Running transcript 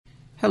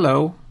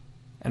Hello,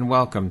 and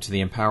welcome to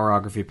the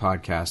Empowerography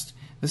Podcast.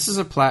 This is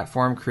a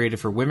platform created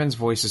for women's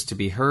voices to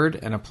be heard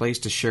and a place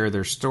to share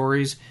their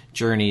stories,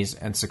 journeys,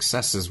 and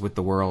successes with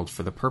the world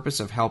for the purpose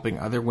of helping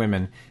other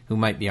women who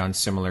might be on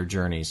similar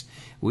journeys.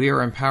 We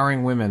are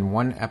empowering women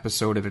one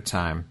episode at a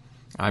time.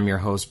 I'm your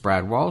host,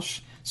 Brad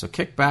Walsh, so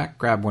kick back,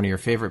 grab one of your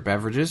favorite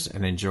beverages,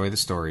 and enjoy the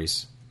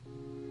stories.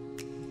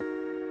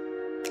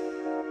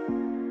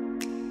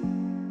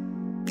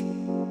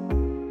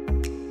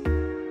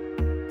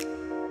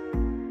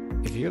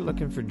 If you're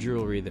looking for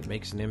jewelry that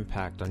makes an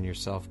impact on your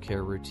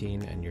self-care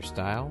routine and your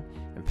style,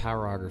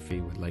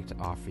 Empowerography would like to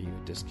offer you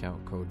a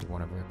discount code to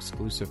one of our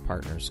exclusive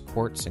partners,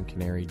 Quartz and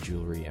Canary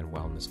Jewelry and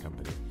Wellness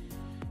Company.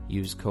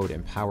 Use code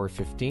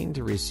EMPOWER15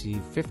 to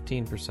receive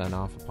 15%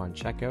 off upon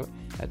checkout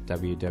at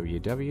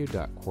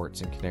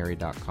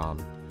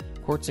www.quartzandcanary.com.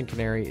 Quartz and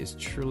Canary is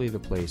truly the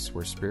place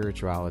where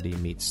spirituality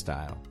meets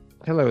style.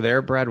 Hello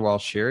there, Brad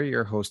Walsh here,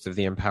 your host of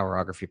the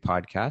Empowerography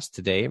Podcast.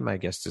 Today, my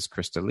guest is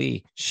Krista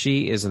Lee.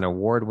 She is an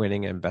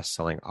award-winning and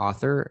best-selling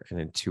author, an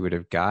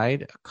intuitive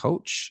guide, a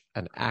coach,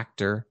 an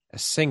actor, a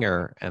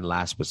singer, and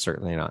last but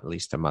certainly not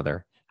least, a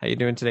mother. How are you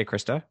doing today,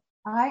 Krista?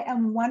 I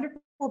am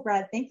wonderful,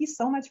 Brad. Thank you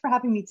so much for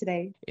having me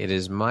today. It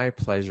is my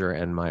pleasure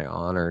and my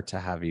honor to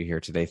have you here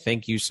today.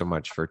 Thank you so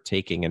much for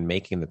taking and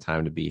making the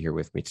time to be here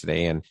with me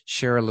today and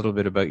share a little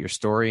bit about your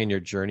story and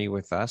your journey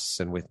with us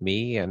and with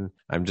me. And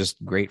I'm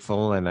just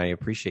grateful and I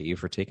appreciate you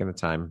for taking the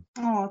time.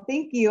 Oh,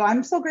 thank you.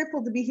 I'm so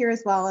grateful to be here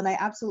as well. And I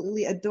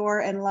absolutely adore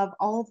and love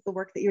all of the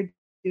work that you're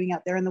doing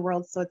out there in the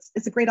world. So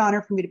it's a great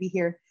honor for me to be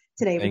here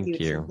today with you.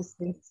 Thank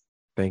you.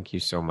 Thank you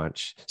so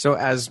much. So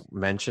as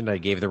mentioned, I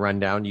gave the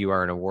rundown. You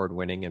are an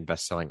award-winning and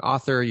best-selling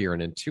author. You're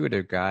an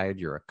intuitive guide.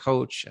 You're a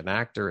coach, an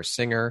actor, a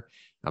singer,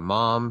 a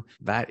mom.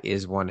 That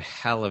is one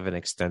hell of an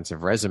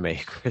extensive resume,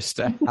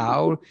 Krista.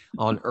 How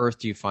on earth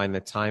do you find the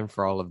time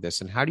for all of this?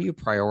 And how do you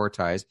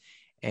prioritize?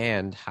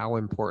 And how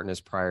important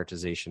is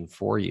prioritization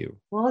for you?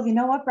 Well, you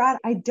know what, Brad?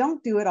 I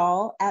don't do it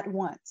all at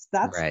once.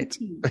 That's right. The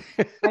key,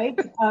 right?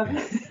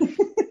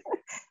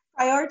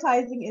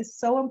 Prioritizing is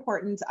so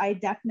important. I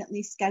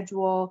definitely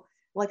schedule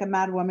like a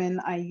mad woman.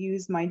 I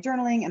use my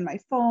journaling and my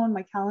phone,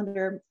 my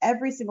calendar.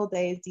 Every single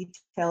day is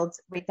detailed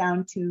right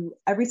down to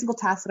every single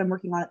task that I'm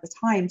working on at the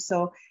time.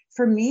 So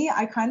for me,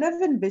 I kind of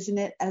envision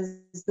it as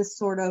this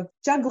sort of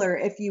juggler,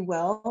 if you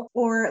will,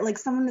 or like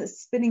someone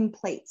that's spinning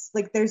plates.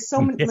 Like there's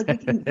so many, like we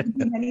can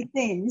do many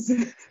things,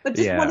 but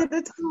just one at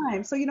a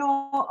time. So,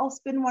 I'll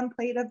spin one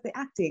plate of the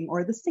acting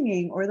or the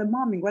singing or the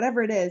momming,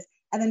 whatever it is,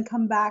 and then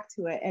come back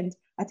to it. And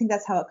I think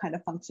that's how it kind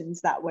of functions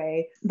that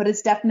way. But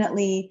it's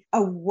definitely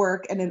a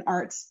work and an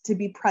art to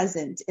be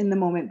present in the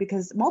moment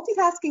because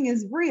multitasking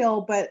is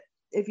real. But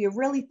if you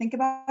really think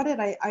about it,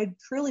 I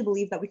truly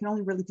believe that we can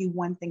only really do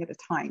one thing at a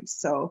time.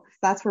 So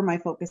that's where my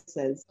focus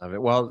is. Love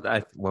it. Well,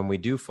 when we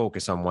do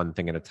focus on one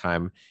thing at a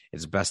time,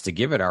 it's best to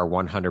give it our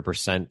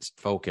 100%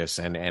 focus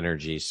and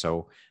energy.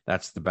 So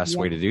that's the best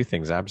way to do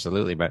things.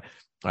 Absolutely. But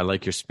I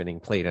like your spinning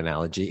plate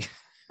analogy.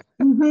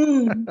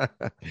 Mm-hmm.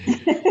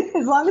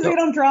 As long as we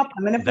don't drop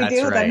them. And if we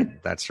do,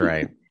 then that's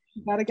right.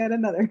 You got to get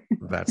another.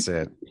 That's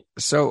it.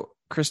 So,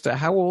 Krista,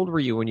 how old were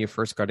you when you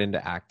first got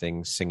into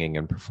acting, singing,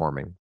 and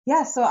performing?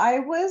 Yeah, so I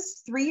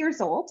was 3 years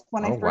old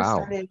when I first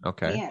started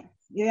dance.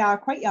 Yeah,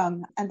 quite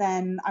young. And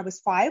then I was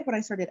 5 when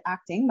I started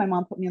acting. My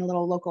mom put me in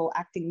little local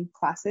acting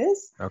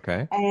classes.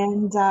 Okay.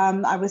 And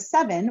I was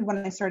 7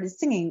 when I started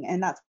singing.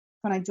 And that's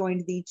when I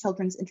joined the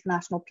Children's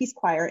International Peace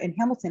Choir in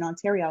Hamilton,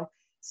 Ontario.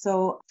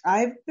 So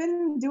I've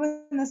been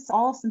doing this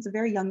all since a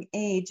very young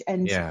age.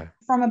 And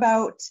from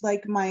about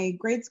like my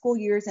grade school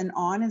years and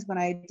on is when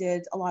I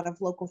did a lot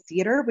of local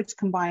theater, which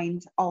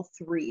combined all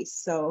three.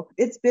 So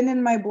it's been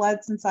in my blood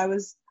since I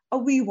was a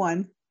wee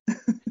one.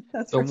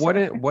 So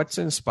what's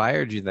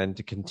inspired you then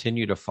to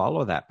continue to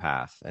follow that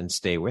path and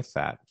stay with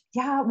that?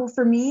 Yeah, well,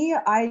 for me,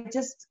 I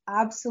just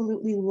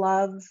absolutely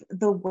love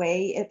the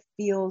way it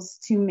feels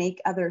to make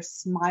others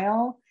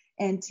smile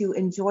and to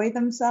enjoy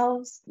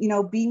themselves.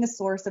 Being a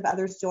source of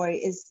others'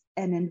 joy is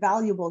an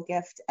invaluable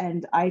gift,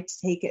 and I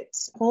take it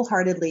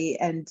wholeheartedly,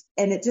 and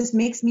it just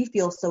makes me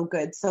feel so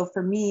good. So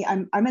for me,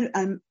 I'm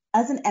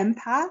as an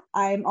empath,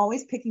 I'm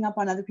always picking up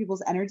on other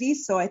people's energy.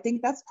 So I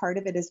think that's part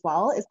of it as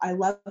well, is I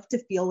love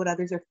to feel what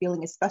others are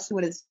feeling, especially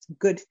when it's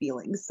good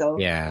feelings. So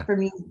for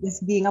me,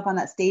 this being up on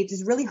that stage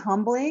is really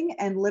humbling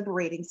and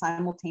liberating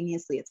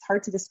simultaneously. It's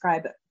hard to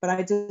describe it, but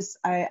I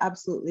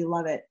absolutely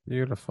love it.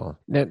 Beautiful.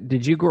 Now,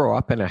 did you grow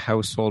up in a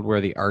household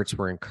where the arts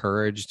were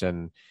encouraged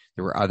and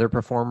there were other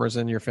performers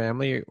in your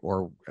family,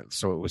 or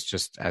so it was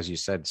just, as you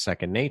said,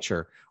 second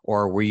nature,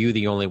 or were you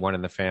the only one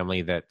in the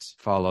family that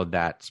followed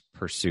that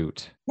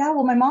pursuit? Yeah,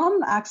 well, my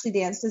mom actually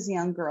danced as a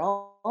young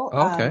girl.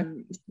 Okay.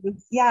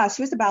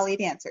 She was a ballet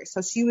dancer.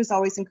 So she was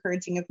always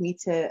encouraging of me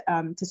to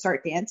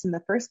start dance in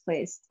the first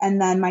place. And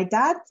then my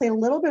dad played a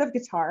little bit of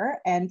guitar,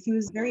 and he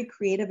was very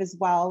creative as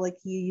well. Like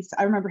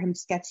I remember him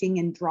sketching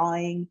and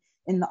drawing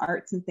in the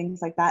arts and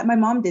things like that. My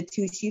mom did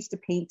too. She used to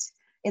paint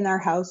in our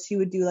house, she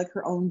would do like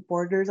her own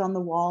borders on the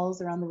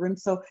walls around the room.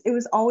 So it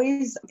was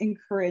always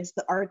encouraged.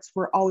 The arts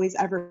were always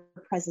ever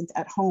present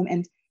at home.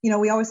 And,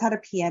 we always had a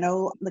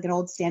piano, like an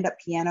old stand-up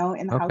piano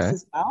in the house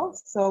as well.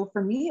 So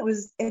for me,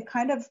 it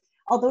kind of,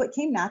 although it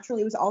came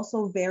naturally, it was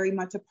also very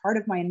much a part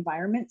of my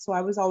environment. So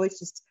I was always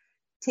just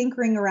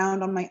tinkering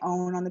around on my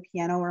own on the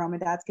piano or on my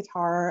dad's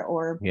guitar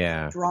or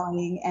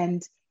drawing.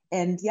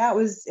 And yeah, it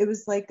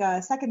was like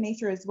second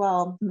nature as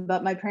well.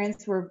 But my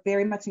parents were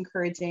very much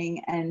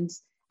encouraging. And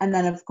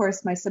then of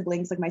course my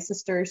siblings, like my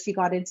sister, she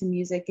got into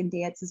music and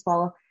dance as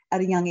well at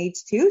a young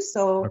age too.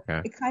 So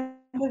it kind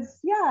of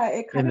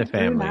in the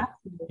family.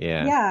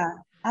 Yeah,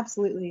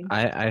 absolutely.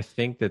 I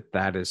think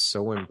that is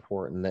so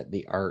important, that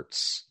the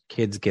arts,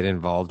 kids get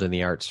involved in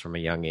the arts from a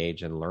young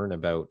age and learn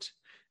about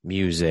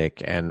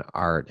music and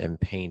art and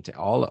paint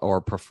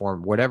or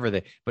perform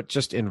but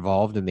just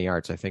involved in the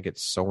arts. I think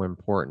it's so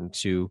important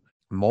to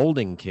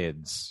molding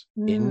kids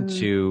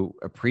into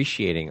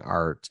appreciating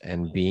art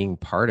and being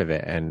part of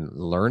it and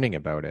learning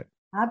about it.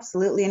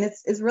 Absolutely. And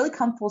it's really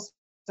come full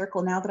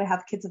circle now that I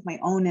have kids of my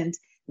own and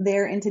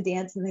they're into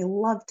dance and they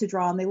love to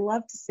draw and they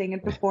love to sing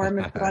and perform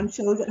and put on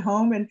shows at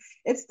home. And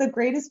it's the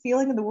greatest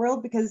feeling in the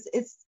world because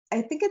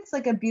I think it's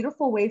like a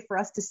beautiful way for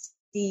us to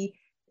see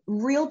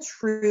real,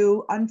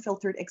 true,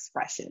 unfiltered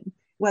expression,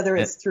 whether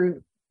it's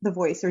through the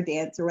voice or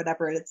dance or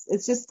whatever.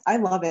 It's just, I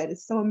love it.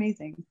 It's so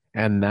amazing.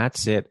 And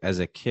that's it as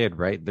a kid,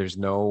 right? There's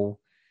no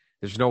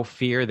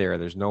fear there.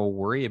 There's no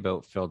worry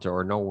about filter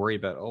or no worry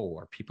about,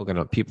 are people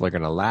are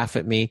going to laugh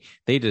at me.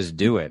 They just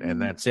do it.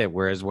 And that's it.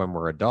 Whereas when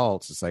we're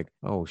adults, it's like,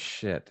 oh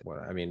shit. What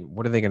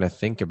are they going to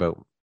think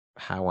about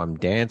how I'm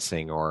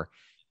dancing or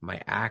my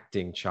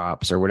acting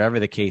chops or whatever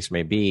the case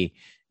may be?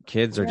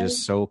 Kids are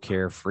just so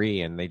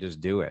carefree and they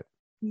just do it.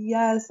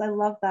 Yes, I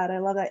love that. I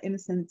love that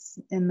innocence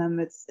in them.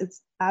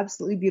 It's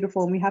absolutely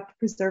beautiful, and we have to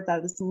preserve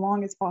that as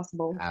long as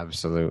possible.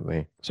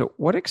 Absolutely. So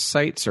what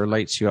excites or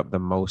lights you up the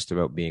most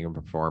about being a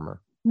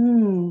performer?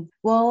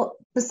 Well,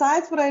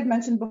 besides what I had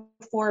mentioned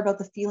before about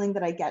the feeling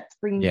that I get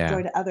bringing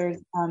joy to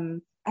others,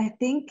 I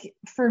think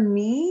for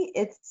me,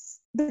 it's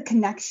the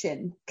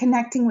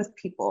connecting with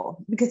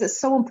people, because it's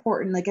so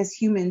important. Like as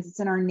humans, it's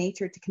in our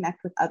nature to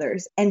connect with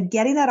others, and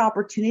getting that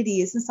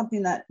opportunity isn't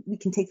something that we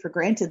can take for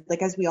granted.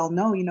 Like, as we all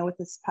know,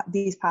 with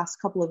these past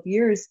couple of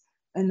years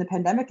in the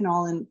pandemic and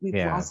all, and we've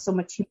lost so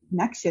much human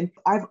connection.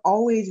 I've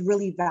always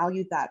really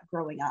valued that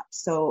growing up.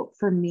 So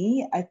for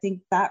me, I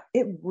think that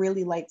it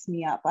really lights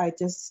me up. I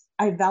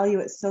value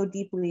it so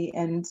deeply,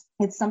 and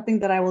it's something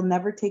that I will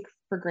never take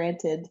for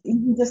granted.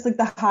 Even just like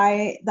the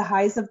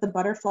highs of the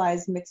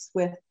butterflies mixed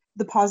with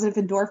the positive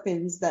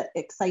endorphins that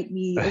excite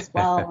me as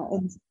well.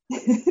 And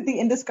the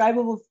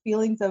indescribable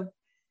feelings of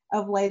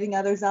lighting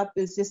others up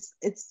it's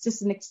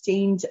just an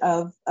exchange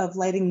of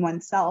lighting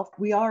oneself.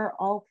 We are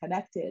all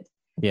connected.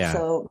 Yeah.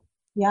 So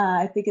yeah,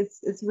 I think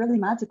it's really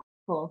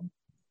magical.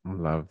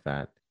 Love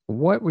that.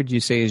 What would you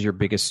say is your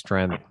biggest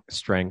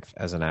strength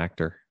as an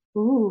actor?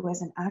 Ooh,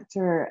 as an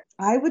actor,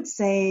 I would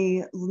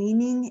say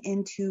leaning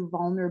into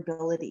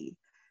vulnerability,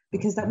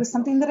 because that was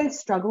something that I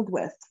struggled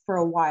with for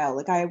a while.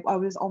 Like I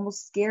was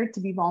almost scared to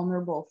be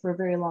vulnerable for a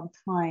very long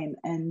time.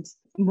 And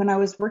when I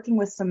was working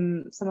with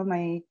some of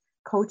my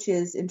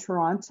coaches in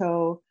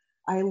Toronto,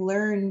 I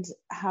learned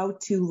how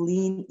to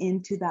lean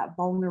into that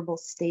vulnerable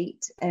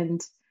state.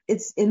 And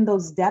it's in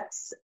those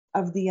depths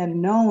of the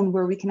unknown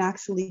where we can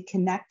actually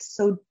connect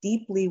so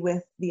deeply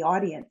with the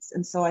audience.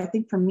 And so I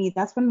think for me,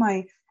 that's when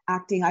my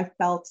acting, I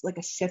felt like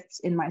a shift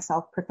in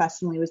myself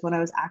professionally, was when I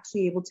was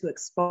actually able to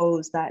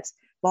expose that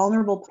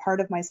vulnerable part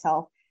of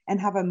myself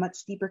and have a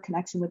much deeper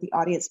connection with the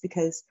audience,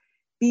 because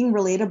being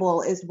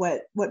relatable is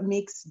what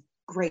makes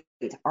great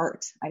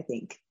art, I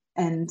think.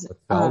 And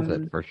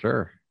it for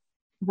sure.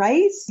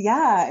 Right?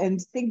 Yeah. And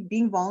I think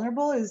being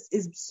vulnerable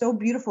is so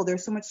beautiful.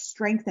 There's so much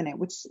strength in it,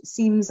 which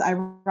seems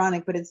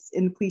ironic, but it's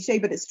in cliche,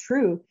 but it's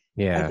true.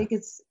 Yeah. I think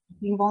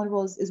being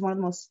vulnerable is one of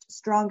the most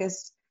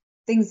strongest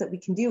things that we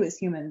can do as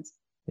humans.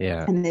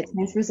 Yeah. And it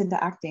transfers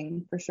into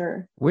acting for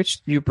sure.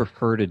 Which do you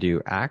prefer to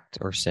do, act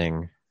or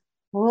sing?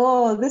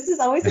 Oh, this is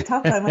always a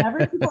tough one.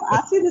 Whenever people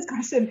ask me this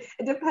question,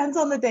 it depends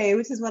on the day,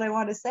 which is what I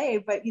want to say.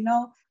 But,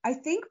 I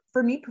think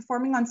for me,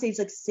 performing on stage,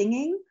 like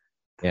singing,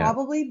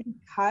 probably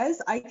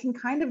because I can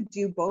kind of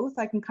do both.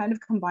 I can kind of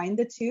combine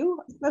the two,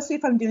 especially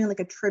if I'm doing like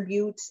a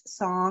tribute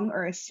song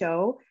or a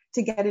show.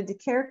 To get into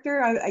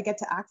character, I get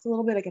to act a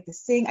little bit. I get to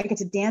sing. I get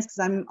to dance,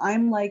 because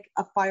I'm like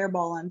a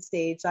fireball on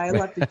stage. I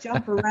love to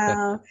jump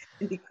around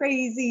and be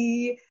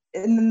crazy.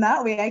 And then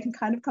that way I can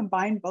kind of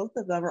combine both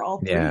of them, or all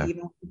three,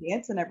 even with the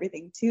dance and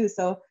everything too.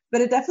 So, but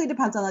it definitely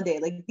depends on the day.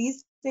 Like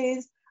these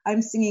days,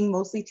 I'm singing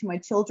mostly to my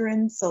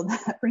children, so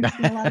that brings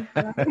me a lot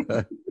of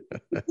joy.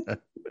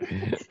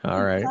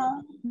 All right.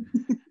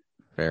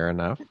 Fair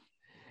enough.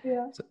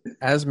 Yeah. So,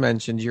 as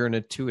mentioned, you're an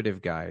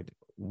intuitive guide.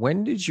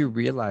 When did you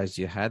realize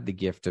you had the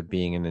gift of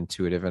being an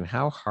intuitive, and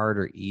how hard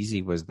or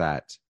easy was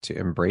that to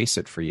embrace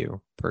it for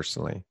you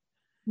personally?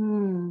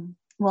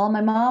 Well,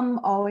 my mom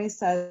always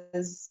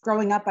says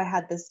growing up, I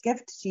had this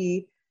gift.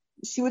 She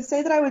she would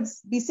say that I would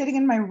be sitting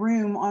in my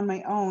room on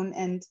my own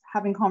and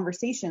having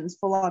conversations,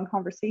 full on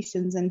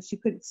conversations, and she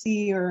couldn't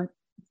see or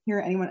hear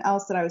anyone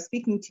else that I was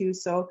speaking to.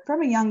 So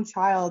from a young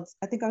child,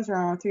 I think I was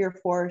around 3 or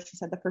 4, she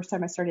said, the first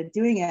time I started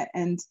doing it.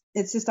 And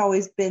it's just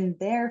always been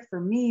there for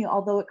me,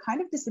 although it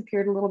kind of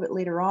disappeared a little bit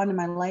later on in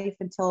my life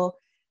until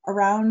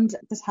around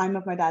the time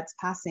of my dad's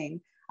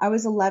passing. I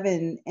was 11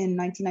 in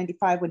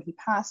 1995 when he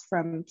passed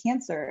from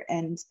cancer.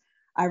 And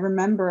I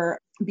remember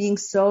being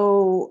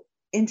so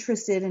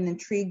interested and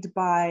intrigued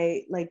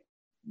by like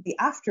the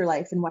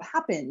afterlife and what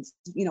happens,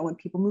 you know, when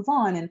people move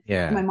on. And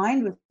my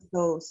mind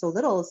was so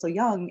little, so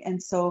young.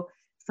 And so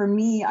for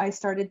me, I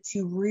started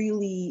to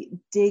really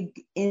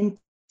dig into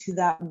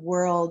that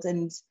world.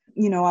 And,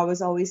 you know, I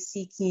was always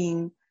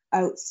seeking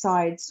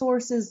outside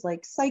sources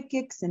like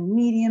psychics and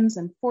mediums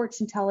and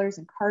fortune tellers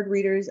and card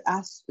readers,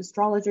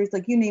 astrologers,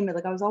 like you name it.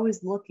 Like I was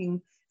always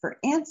looking for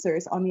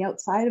answers on the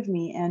outside of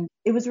me. And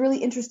it was really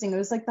interesting. It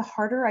was like the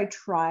harder I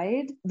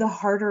tried, the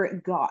harder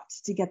it got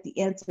to get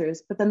the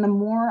answers. But then the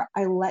more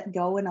I let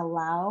go and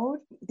allowed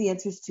the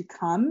answers to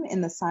come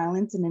in the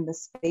silence and in the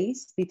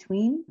space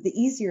between, the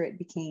easier it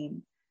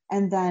became.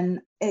 And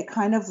then it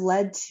kind of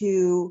led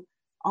to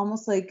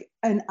almost like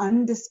an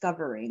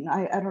undiscovering.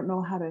 I don't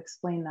know how to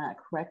explain that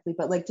correctly,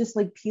 but like just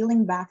like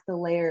peeling back the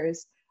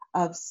layers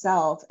of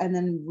self and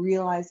then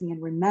realizing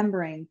and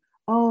remembering,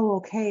 oh,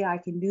 okay, I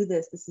can do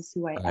this. This is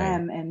who I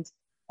am. And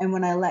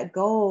when I let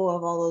go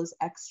of all those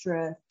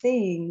extra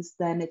things,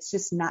 then it's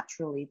just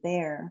naturally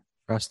there.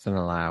 Trust and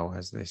allow,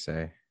 as they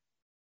say.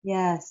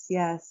 Yes.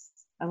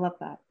 I love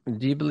that.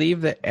 Do you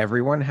believe that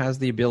everyone has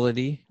the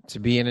ability to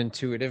be an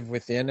intuitive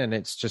within, and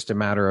it's just a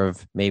matter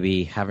of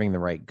maybe having the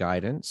right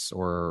guidance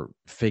or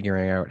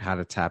figuring out how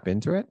to tap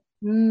into it?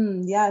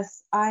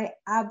 Yes, I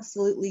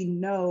absolutely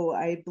know.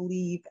 I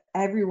believe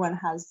everyone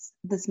has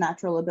this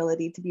natural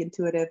ability to be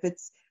intuitive.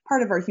 It's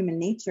part of our human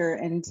nature.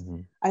 And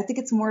I think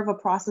it's more of a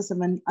process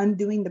of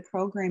undoing the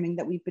programming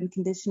that we've been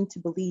conditioned to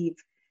believe.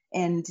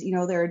 And, you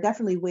know, there are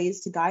definitely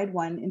ways to guide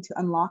one into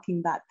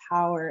unlocking that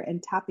power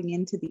and tapping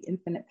into the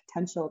infinite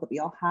potential that we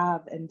all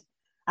have. And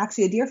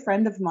actually, a dear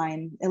friend of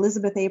mine,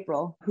 Elizabeth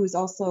April, who's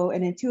also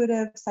an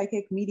intuitive,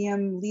 psychic,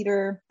 medium,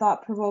 leader,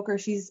 thought provoker,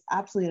 she's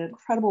absolutely an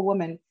incredible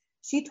woman.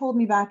 She told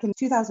me back in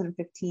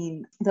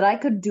 2015 that I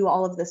could do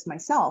all of this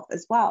myself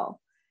as well.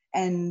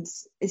 And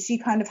she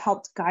kind of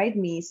helped guide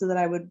me so that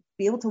I would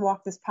be able to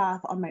walk this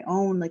path on my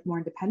own, like more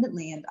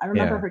independently. And I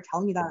remember her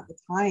telling me that at the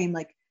time,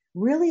 like,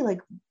 really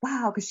like,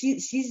 wow, because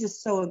she's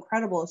just so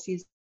incredible.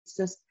 She's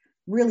just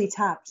really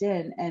tapped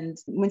in. And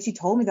when she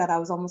told me that, I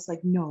was almost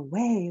like, no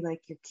way, like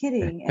you're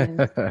kidding.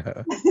 And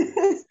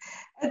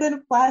and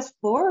then flash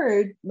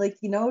forward, like,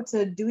 you know,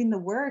 to doing the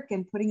work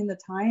and putting in the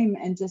time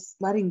and just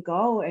letting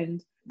go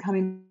and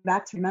coming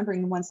back to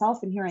remembering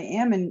oneself. And here I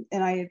am. And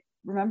I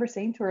remember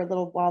saying to her a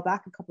little while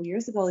back, a couple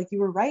years ago, like, you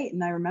were right.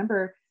 And I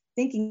remember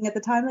thinking at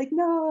the time, like,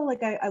 no,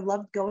 like I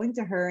loved going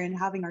to her and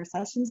having our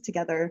sessions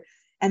together.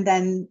 And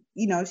then,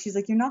 you know, she's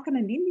like, you're not going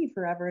to need me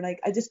forever. Like,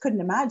 I just couldn't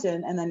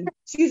imagine. And then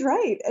she's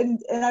right. And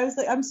I was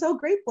like, I'm so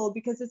grateful,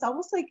 because it's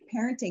almost like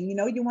parenting, you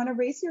know, you want to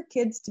raise your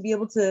kids to be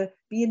able to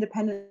be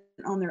independent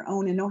on their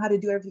own and know how to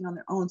do everything on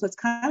their own. So it's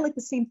kind of like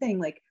the same thing,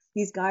 like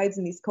these guides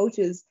and these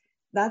coaches.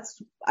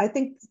 I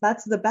think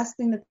that's the best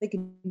thing that they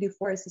can do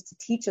for us, is to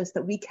teach us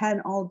that we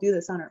can all do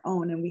this on our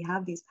own, and we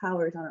have these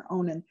powers on our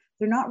own, and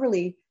they're not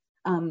really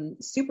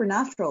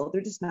supernatural.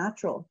 They're just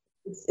natural.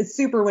 It's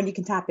super when you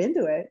can tap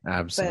into it.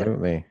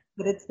 Absolutely.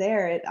 But it's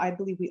there. I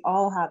believe we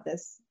all have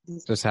this.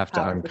 Just have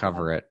to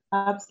uncover it.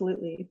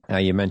 Absolutely. Now,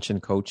 you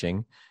mentioned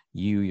coaching.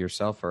 You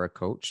yourself are a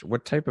coach.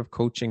 What type of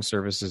coaching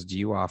services do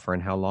you offer,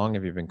 and how long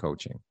have you been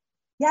coaching?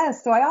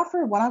 Yes, so I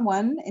offer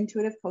one-on-one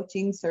intuitive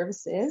coaching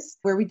services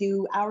where we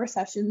do hour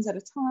sessions at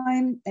a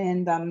time.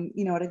 And,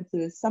 you know, it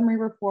includes summary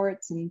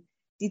reports and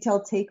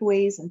detailed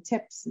takeaways and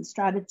tips and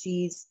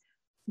strategies,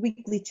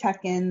 weekly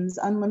check-ins,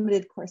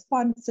 unlimited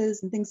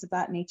correspondences, and things of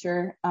that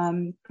nature.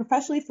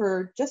 Professionally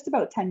for just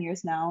about 10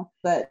 years now,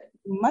 but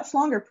much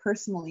longer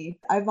personally.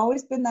 I've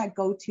always been that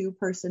go-to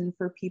person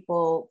for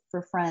people,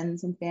 for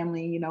friends and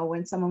family. You know,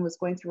 when someone was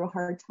going through a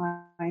hard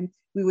time,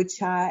 we would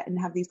chat and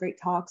have these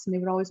great talks, and they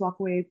would always walk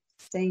away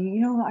saying,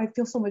 you know, I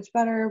feel so much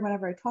better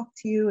whenever I talk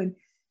to you, and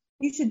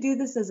you should do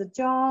this as a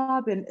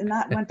job. And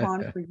that went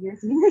on for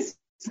years and years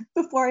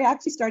before I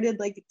actually started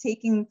like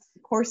taking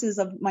courses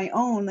of my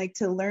own, like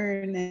to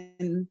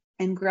learn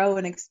and grow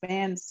and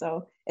expand.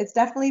 So it's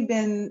definitely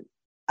been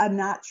a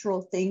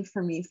natural thing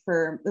for me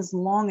for as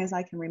long as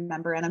I can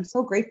remember. And I'm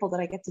so grateful that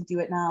I get to do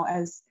it now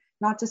as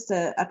not just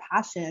a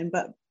passion,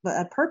 but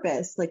a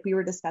purpose, like we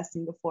were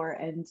discussing before.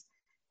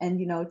 And,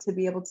 you know, to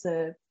be able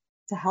to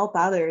help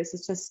others,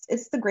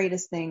 it's the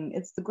greatest thing.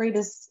 It's the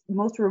greatest,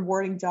 most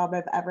rewarding job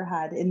I've ever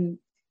had,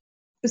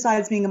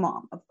 besides being a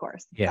mom, of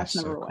course. Yes,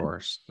 of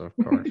course.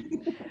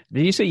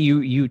 Did you say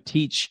you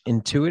teach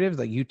intuitive,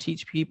 like you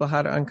teach people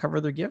how to uncover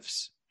their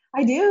gifts?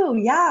 I do,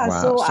 yeah.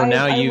 Wow. So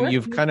now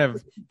you've kind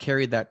of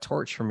carried that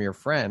torch from your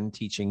friend,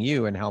 teaching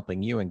you and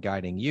helping you and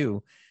guiding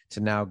you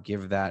to now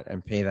give that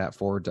and pay that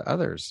forward to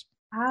others.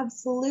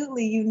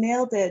 Absolutely. You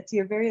nailed it.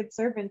 You're very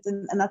observant.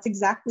 And that's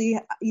exactly,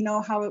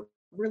 how it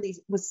really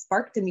was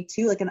sparked in me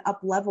too, like an up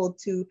level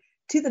to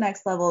the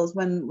next level is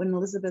when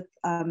Elizabeth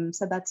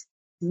said that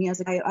to me. I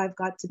was like, I've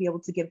got to be able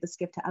to give this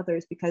gift to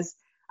others, because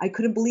I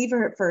couldn't believe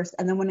her at first.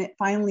 And then when it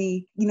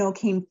finally,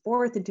 came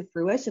forth into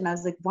fruition, I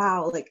was like,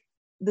 wow, like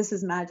this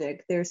is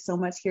magic. There's so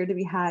much here to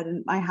be had,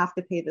 and I have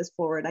to pay this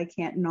forward. I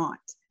can't not.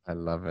 I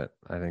love it.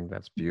 I think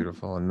that's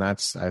beautiful. And I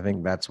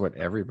think that's what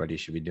everybody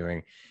should be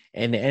doing.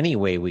 In any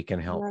way we can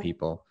help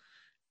people,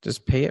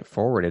 just pay it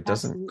forward. It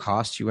doesn't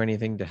cost you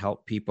anything to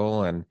help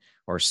people,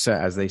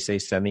 as they say,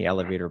 send the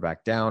elevator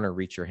back down or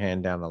reach your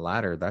hand down the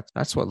ladder.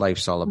 That's what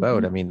life's all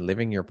about. Mm-hmm. I mean,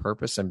 living your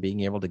purpose and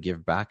being able to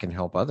give back and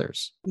help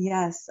others.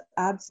 Yes,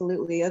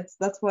 absolutely.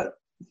 That's what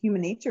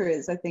human nature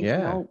is, I think.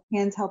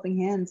 Hands helping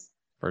hands.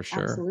 For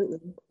sure. Absolutely.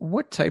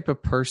 What type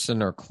of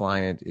person or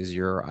client is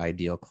your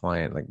ideal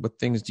client? Like, what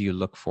things do you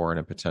look for in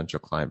a potential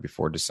client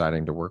before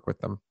deciding to work with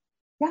them?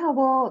 Yeah,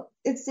 well,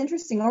 it's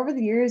interesting. Over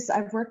the years,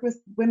 I've worked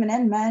with women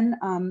and men,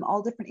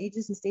 all different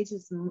ages and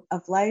stages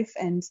of life.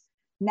 And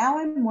now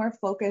I'm more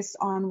focused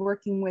on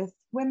working with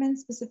women,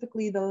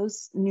 specifically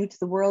those new to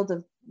the world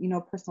of,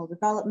 personal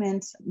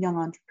development, young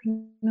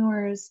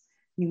entrepreneurs,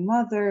 new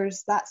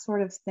mothers, that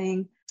sort of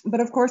thing.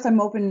 But of course,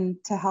 I'm open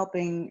to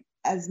helping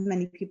as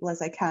many people as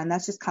I can.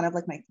 That's just kind of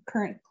like my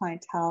current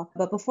clientele.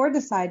 But before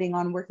deciding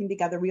on working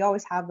together, we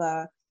always have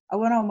a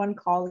one-on-one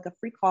call, like a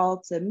free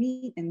call to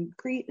meet and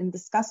greet and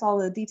discuss all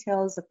the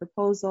details, the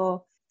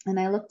proposal. And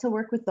I look to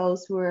work with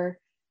those who are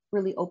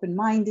really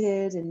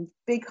open-minded and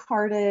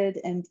big-hearted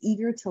and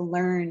eager to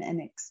learn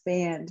and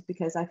expand,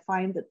 because I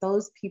find that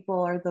those people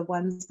are the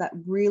ones that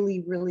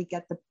really, really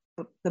get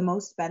the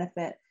most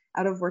benefit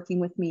out of working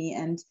with me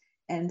and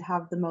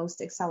have the most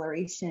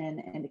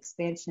acceleration and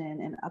expansion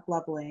and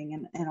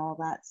up-leveling and all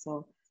that.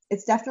 So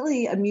it's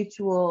definitely a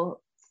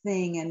mutual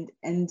thing.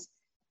 And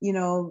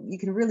you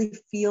can really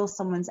feel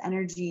someone's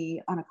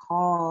energy on a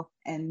call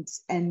and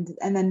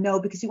then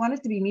know, because you want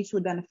it to be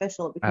mutually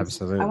beneficial, because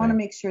Absolutely. I want to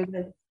make sure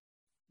that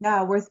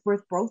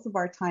worth both of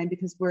our time,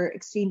 because we're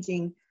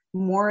exchanging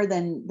more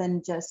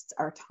than just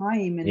our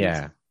time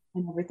and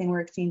everything. We're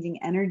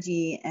exchanging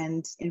energy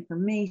and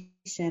information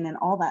and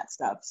all that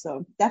stuff.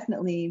 So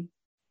definitely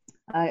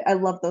I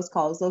love those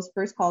calls. Those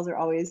first calls are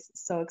always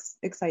so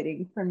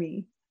exciting for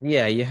me.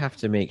 Yeah, you have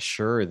to make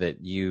sure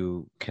that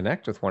you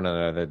connect with one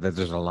another, that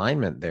there's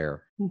alignment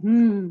there.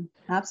 Mm-hmm.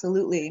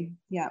 Absolutely.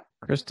 Yeah.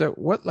 Krista,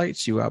 what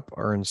lights you up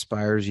or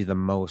inspires you the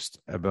most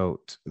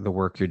about the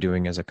work you're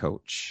doing as a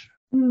coach?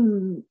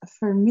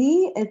 For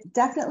me, it's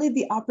definitely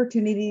the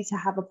opportunity to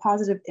have a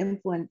positive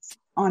influence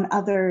on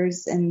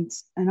others and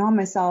on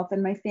myself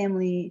and my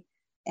family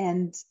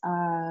and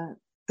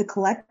the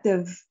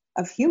collective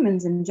of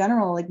humans in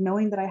general, like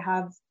knowing that I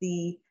have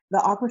the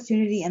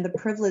opportunity and the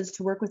privilege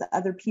to work with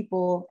other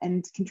people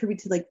and contribute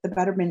to like the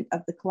betterment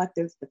of the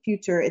collective, the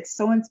future. It's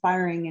so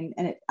inspiring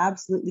and it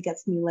absolutely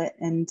gets me lit,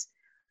 and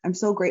I'm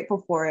so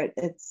grateful for it.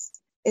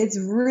 It's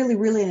really,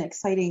 really an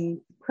exciting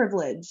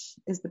privilege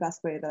is the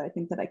best way that I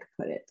think that I could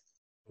put it.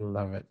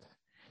 Love it.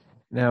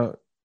 Now,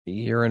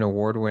 you're an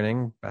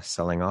award-winning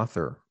best-selling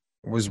author.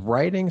 Was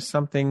writing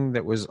something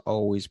that was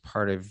always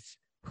part of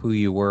who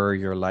you were,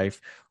 your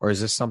life, or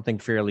is this something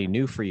fairly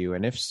new for you?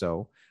 And if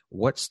so,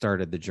 what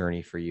started the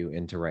journey for you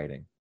into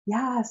writing?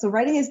 Yeah, so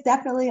writing has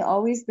definitely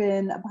always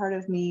been a part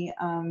of me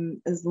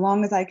as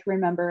long as I can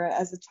remember.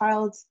 As a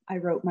child, I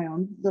wrote my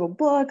own little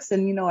books,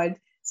 and I'd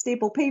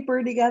staple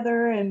paper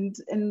together and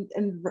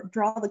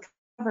draw the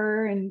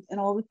cover and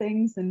all the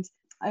things. And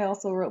I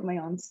also wrote my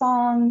own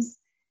songs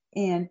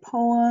and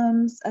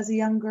poems as a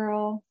young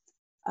girl.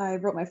 I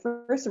wrote my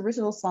first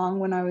original song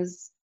when I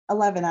was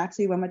 11,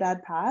 actually, when my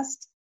dad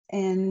passed.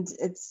 And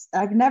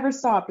I've never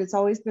stopped. It's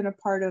always been a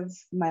part of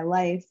my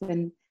life.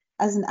 And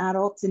as an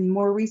adult, in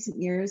more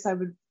recent years, I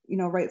would,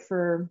 write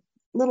for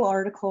little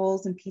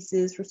articles and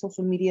pieces for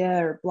social media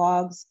or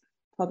blogs,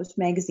 published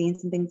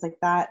magazines and things like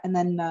that. And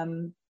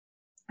then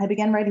I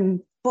began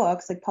writing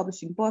books, like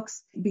publishing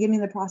books,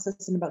 beginning the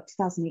process in about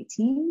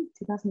 2018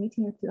 or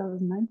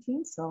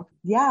 2019. So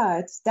yeah,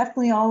 it's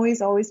definitely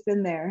always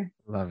been there.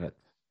 Love it.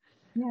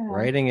 Yeah.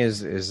 Writing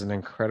is an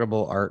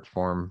incredible art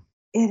form.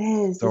 It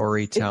is.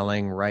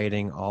 Storytelling,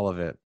 writing, all of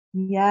it.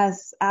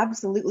 Yes,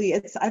 absolutely.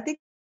 I think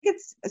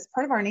it's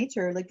part of our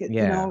nature. Like,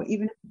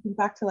 even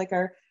back to like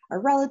our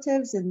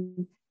relatives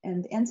and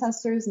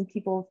ancestors and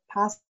people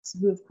past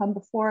who have come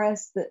before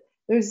us, that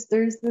there's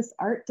this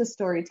art to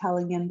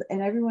storytelling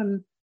and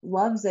everyone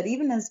loves it.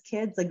 Even as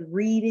kids, like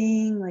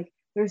reading, like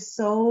there's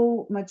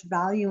so much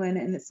value in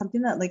it. And it's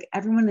something that like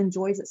everyone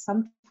enjoys at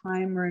some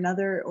time or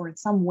another, or in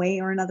some way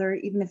or another,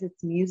 even if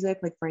it's music,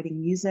 like writing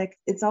music,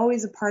 it's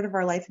always a part of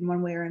our life in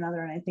one way or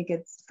another. And I think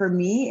for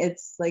me,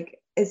 it's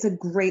a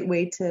great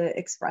way to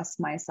express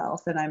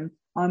myself. And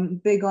I'm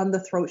big on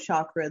the throat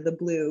chakra, the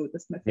blue.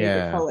 That's my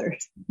favorite color.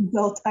 It's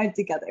all tied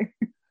together.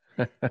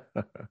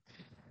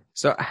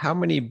 So how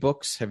many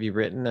books have you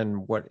written,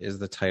 and what is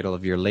the title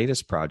of your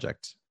latest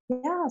project?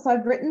 Yeah, Yeah, so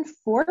I've written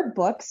 4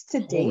 books to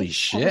Holy date. Published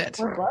shit.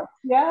 4 books.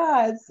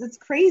 Yeah, it's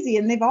crazy,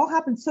 and they've all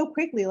happened so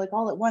quickly, like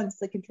all at once.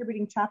 Like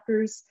contributing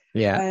chapters,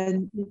 Yeah.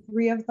 and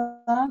 3 of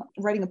them,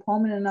 writing a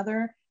poem in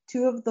another.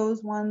 2 of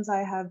those ones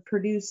I have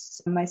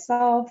produced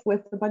myself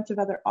with a bunch of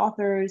other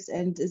authors,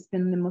 and it's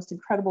been the most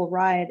incredible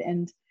ride.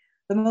 And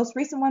the most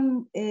recent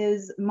one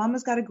is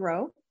Mama's Gotta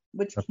Grow,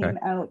 which Okay. came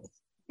out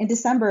in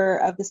December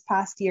of this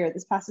past year,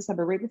 this past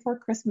December, right before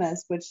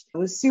Christmas, which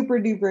was super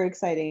duper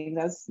exciting.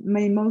 That was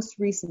my most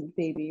recent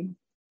baby.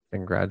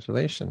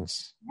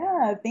 Congratulations.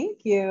 Yeah,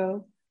 thank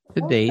you.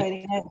 To So date.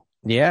 exciting.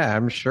 Yeah,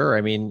 I'm sure.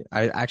 I mean,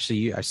 I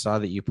saw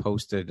that you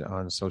posted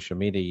on social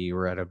media you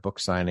were at a book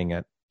signing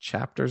at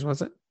Chapters,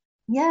 was it?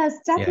 Yes,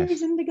 Japanese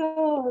Yes.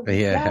 Indigo. Yeah,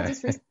 Yeah.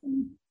 just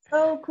recently.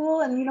 So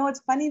cool. And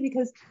it's funny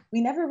because we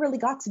never really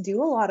got to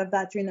do a lot of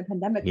that during the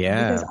pandemic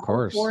Yeah, because of all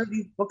four course. of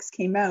these books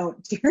came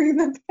out during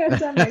the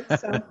pandemic.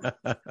 So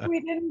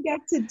we didn't get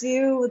to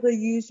do the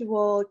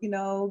usual,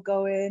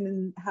 go in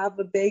and have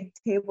a big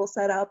table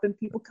set up and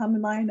people come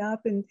and line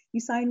up and you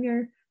sign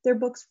their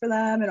books for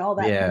them and all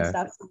that fun Yeah.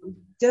 stuff. So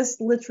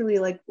just literally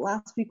like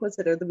last week was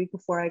it or the week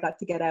before I got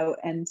to get out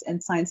and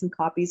sign some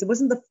copies. It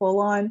wasn't the full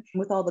on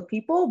with all the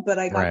people, but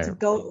I got to Right.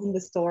 go in the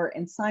store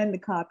and sign the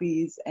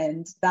copies,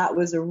 and that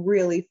was a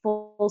really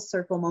full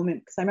circle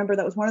moment because I remember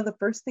that was one of the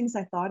first things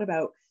I thought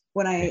about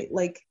when I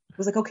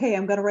was like, okay,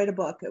 I'm gonna write a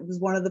book. It was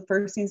one of the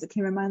first things that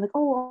came in mind, like,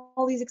 oh,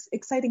 all these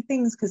exciting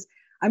things, because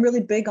I'm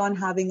really big on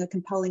having a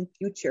compelling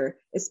future,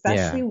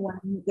 especially Yeah.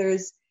 when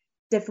there's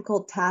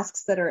difficult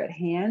tasks that are at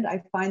hand.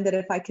 I find that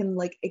if I can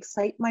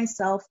excite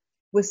myself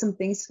with some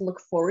things to look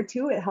forward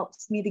to, it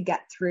helps me to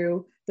get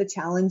through the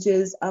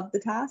challenges of the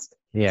task.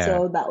 Yeah.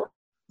 So that was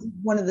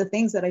one of the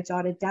things that I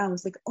jotted down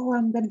was like, oh,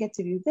 I'm gonna get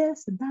to do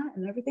this and that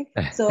and everything.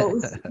 So it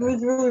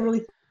was really,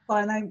 really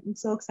fun. I'm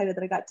so excited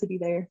that I got to be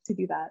there to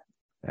do that.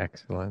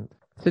 Excellent.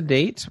 To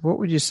date, what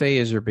would you say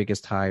is your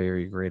biggest high or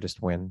your greatest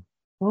win?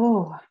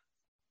 Oh,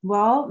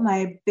 well,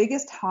 my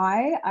biggest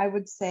high, I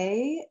would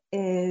say,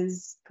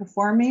 is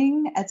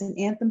performing as an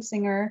anthem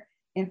singer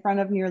in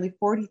front of nearly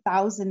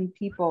 40,000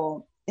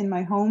 people in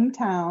my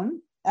hometown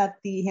at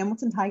the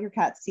Hamilton Tiger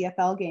Cats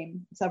CFL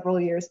game several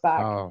years back.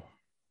 Oh,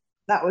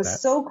 That was that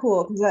so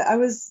cool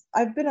because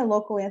I've been a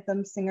local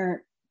anthem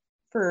singer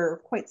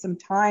for quite some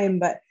time,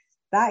 but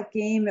that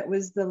game, it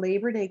was the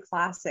Labor Day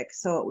Classic,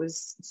 so it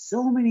was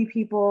so many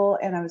people,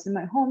 and I was in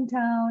my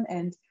hometown,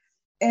 and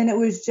it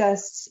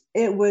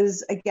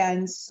was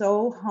again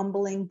so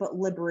humbling but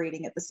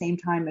liberating at the same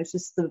time. It's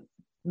just the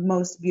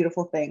most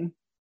beautiful thing.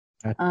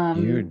 that's Um,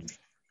 huge.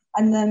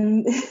 and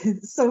then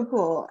it's so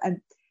cool.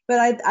 But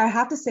I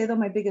have to say though,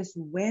 my biggest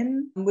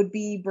win would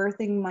be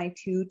birthing my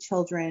 2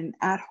 children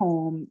at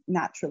home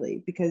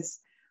naturally, because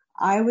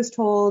I was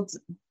told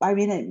I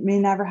may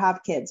never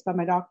have kids by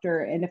my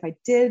doctor, and if I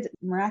did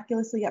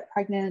miraculously get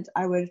pregnant,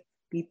 I would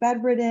be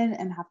bedridden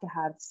and have to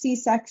have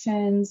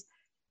C-sections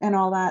and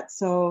all that.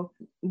 So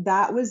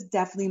that was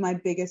definitely my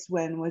biggest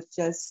win, was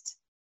just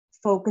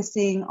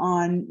focusing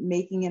on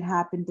making it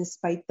happen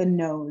despite the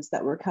no's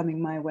that were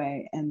coming my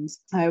way. And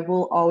I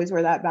will always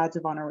wear that badge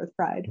of honor with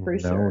pride for No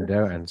sure.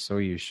 doubt, and so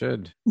you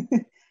should.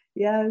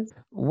 Yes.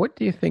 What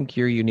do you think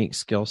your unique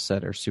skill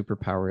set or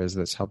superpower is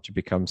that's helped you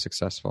become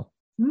successful?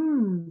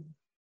 Hmm.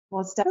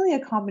 Well, it's definitely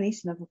a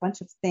combination of a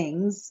bunch of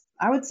things.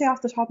 I would say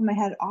off the top of my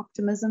head,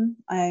 optimism.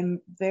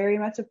 I'm very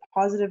much a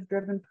positive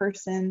driven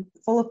person,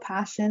 full of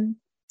passion.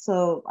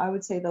 So I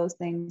would say those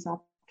things: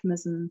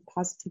 optimism,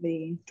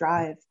 positivity,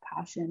 drive,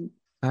 passion.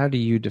 How do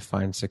you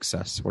define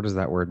success? What does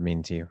that word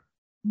mean to you?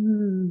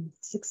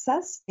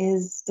 Success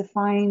is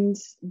defined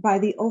by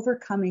the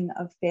overcoming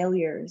of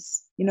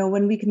failures.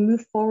 When we can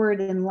move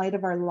forward in light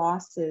of our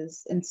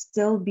losses and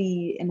still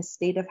be in a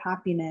state of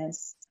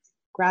happiness,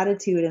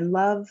 gratitude, and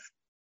love,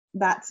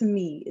 that to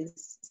me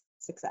is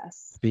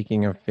success.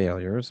 Speaking of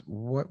failures,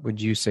 what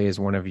would you say is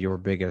one of your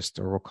biggest,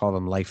 or we'll call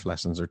them life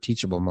lessons or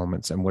teachable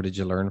moments, and what did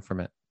you learn from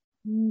it?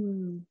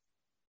 Hmm.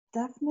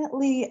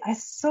 Definitely.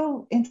 It's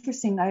so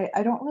interesting.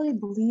 I don't really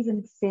believe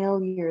in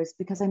failures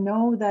because I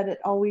know that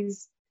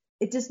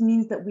it just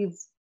means that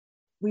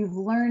we've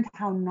learned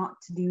how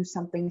not to do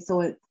something.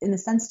 So in a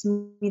sense,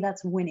 to me,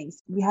 that's winning.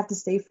 We have to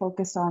stay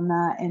focused on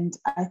that. And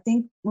I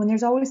think when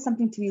there's always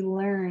something to be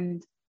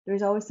learned,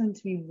 there's always something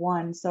to be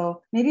won.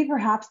 So maybe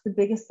perhaps the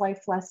biggest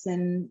life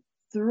lesson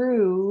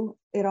through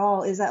it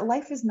all is that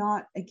life is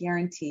not a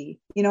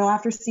guarantee.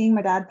 After seeing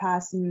my dad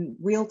pass in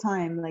real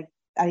time, like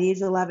at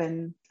age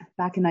 11,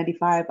 back in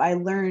 95, I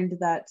learned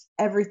that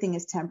everything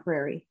is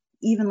temporary,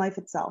 even life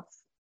itself.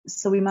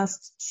 So we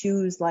must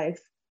choose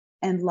life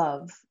and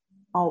love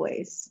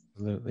always.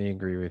 Absolutely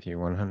agree with you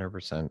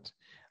 100%.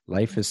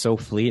 Life is so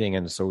fleeting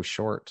and so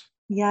short.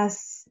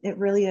 Yes, it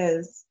really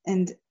is.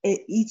 And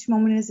each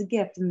moment is a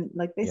gift. And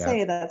like they Yeah.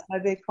 say, that's why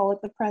they call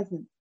it the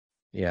present.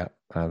 Yeah,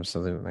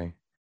 absolutely.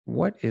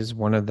 What is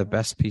one of the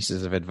best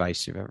pieces of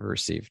advice you've ever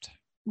received?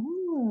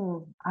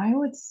 Ooh, I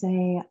would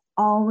say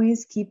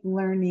always keep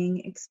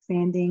learning,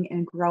 expanding,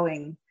 and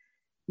growing.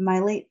 My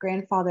late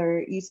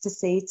grandfather used to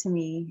say to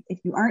me, if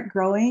you aren't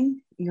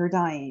growing, you're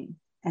dying.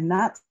 And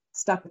that's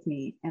stuck with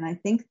me. And I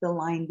think the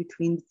line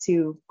between the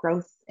two,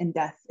 growth and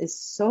death, is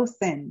so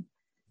thin,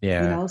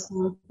 Yeah.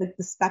 so like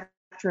the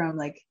spectrum,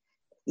 like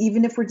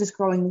even if we're just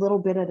growing a little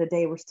bit at a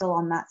day, we're still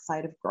on that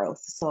side of growth.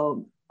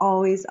 So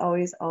always,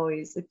 always,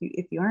 always,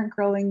 if you aren't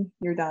growing,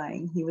 you're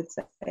dying, he would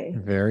say.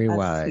 Very That's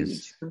wise.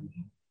 huge for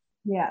me.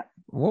 Yeah.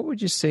 What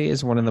would you say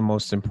is one of the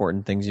most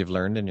important things you've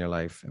learned in your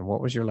life? And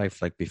what was your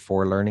life like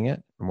before learning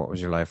it? And what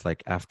was your life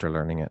like after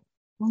learning it?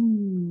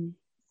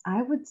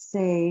 I would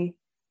say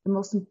the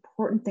most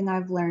important thing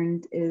I've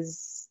learned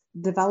is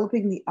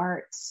developing the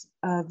art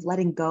of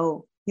letting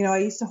go. I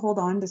used to hold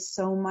on to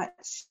so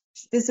much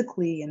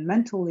physically and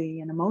mentally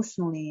and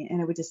emotionally,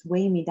 and it would just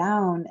weigh me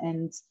down.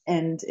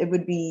 And it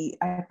would be,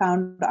 I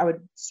found I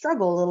would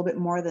struggle a little bit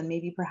more than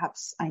maybe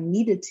perhaps I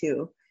needed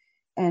to.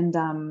 And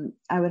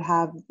I would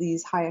have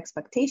these high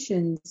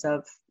expectations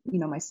of,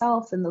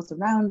 myself and those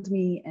around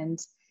me. And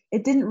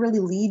it didn't really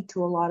lead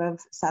to a lot of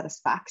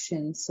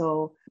satisfaction.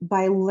 So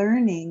by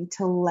learning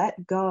to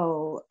let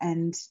go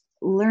and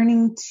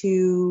learning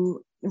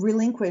to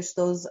relinquish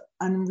those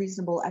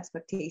unreasonable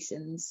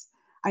expectations,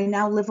 I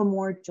now live a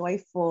more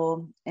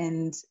joyful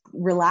and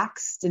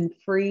relaxed and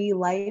free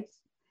life.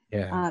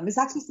 Yeah. It's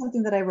actually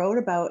something that I wrote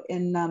about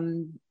in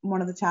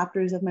one of the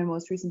chapters of my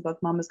most recent book,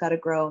 Mama's Gotta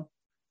Grow.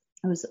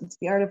 It's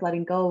the art of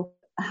letting go,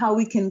 how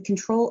we can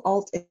control,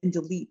 alt, and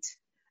delete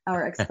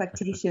our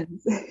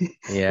expectations,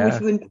 Yeah.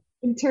 which would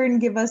in turn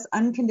give us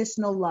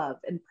unconditional love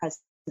and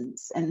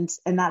presence. And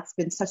that's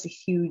been such a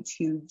huge,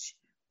 huge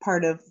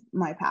part of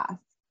my path.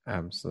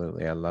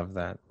 Absolutely. I love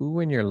that. Who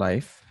in your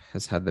life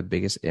has had the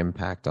biggest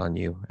impact on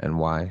you and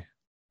why?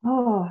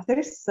 Oh,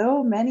 there's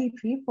so many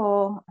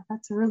people.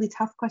 That's a really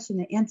tough question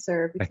to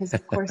answer because,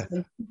 of course,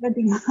 like,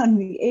 depending on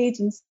the age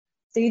and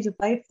stage of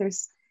life,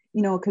 there's,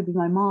 it could be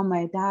my mom,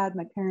 my dad,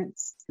 my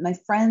parents, my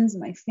friends,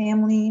 my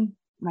family,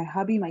 my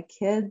hubby, my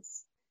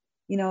kids.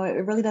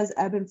 It really does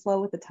ebb and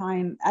flow with the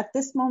time. At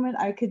this moment,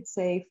 I could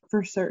say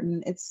for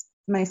certain it's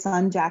my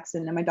son,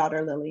 Jackson, and my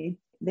daughter, Lily.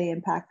 They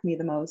impact me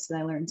the most, and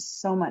I learned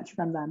so much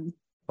from them.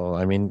 Well,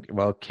 I mean,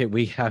 kid,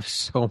 we have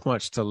so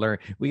much to learn.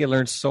 We can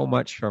learn so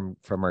much from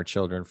our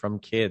children, from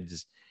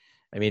kids.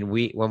 I mean,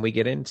 when we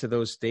get into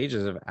those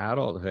stages of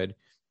adulthood,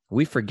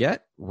 we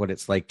forget what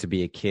it's like to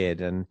be a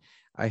kid. And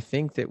I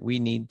think that we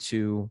need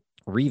to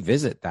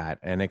revisit that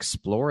and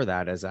explore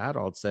that as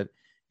adults, that,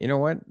 you know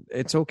what,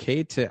 it's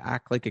okay to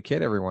act like a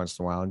kid every once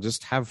in a while and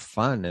just have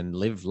fun and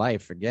live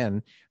life.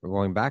 Again, we're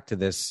going back to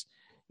this.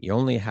 You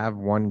only have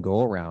one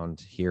go around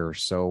here.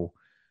 So,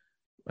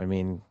 I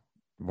mean,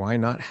 why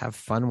not have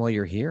fun while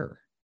you're here?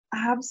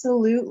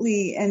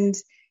 Absolutely. And,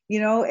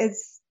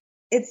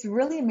 it's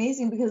really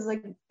amazing because,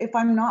 like, if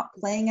I'm not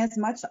playing as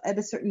much at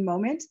a certain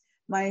moment,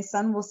 my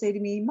son will say to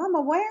me,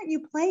 Mama, why aren't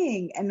you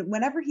playing? And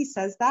whenever he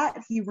says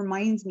that, he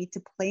reminds me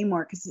to play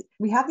more because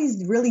we have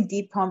these really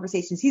deep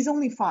conversations. He's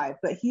only 5,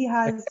 but he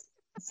has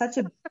such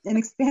an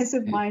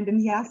expansive mind, and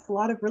he asks a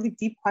lot of really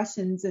deep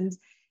questions. And,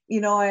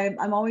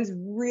 I'm always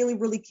really,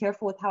 really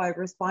careful with how I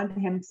respond to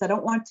him because I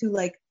don't want to,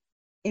 like,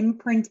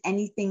 imprint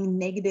anything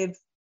negative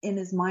in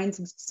his mind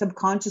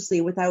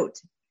subconsciously without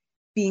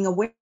being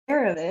aware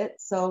of it.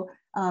 So,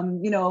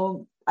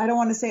 I don't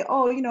want to say,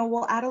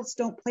 well, adults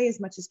don't play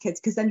as much as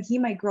kids, because then he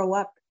might grow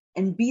up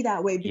and be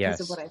that way because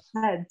of what I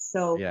said.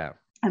 So yeah,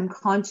 I'm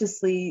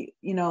consciously,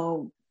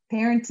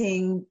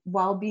 parenting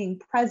while being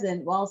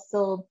present, while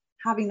still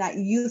having that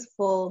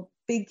youthful,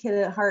 big kid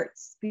at heart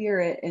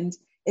spirit. And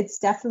it's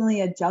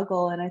definitely a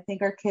juggle. And I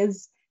think our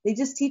kids, they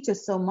just teach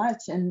us so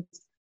much. And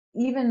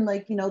even,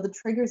 like, the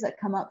triggers that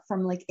come up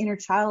from, like, inner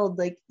child,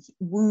 like,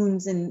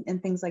 wounds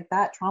and things like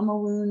that, trauma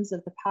wounds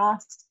of the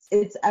past,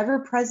 it's ever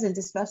present,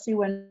 especially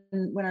when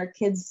our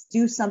kids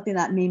do something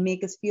that may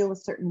make us feel a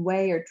certain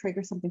way or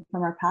trigger something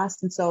from our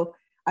past. And so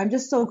I'm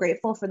just so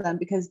grateful for them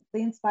because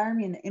they inspire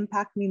me and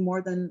impact me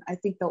more than I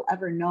think they'll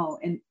ever know.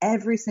 And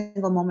every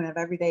single moment of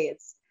every day,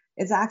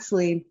 it's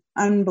actually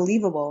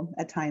unbelievable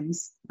at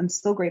times. I'm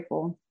so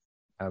grateful.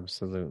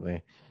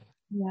 absolutely.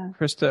 Yeah.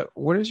 Krista,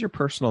 what is your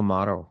personal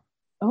motto?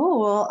 Oh,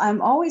 well,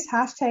 I'm always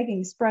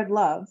hashtagging spread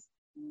love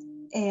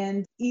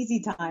and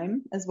easy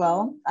time as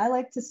well. I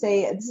like to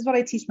say, this is what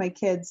I teach my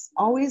kids: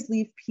 always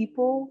leave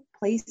people,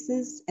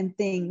 places, and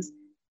things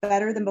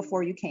better than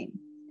before you came.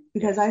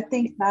 Because I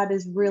think that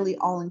is really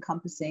all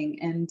encompassing,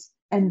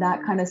 and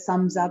that kind of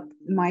sums up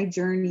my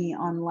journey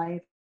on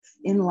life,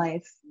 in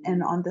life,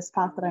 and on this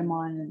path that I'm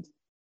on.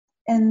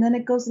 And then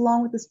it goes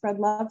along with the spread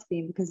love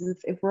theme, because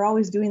if we're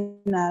always doing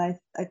that,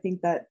 I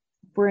think that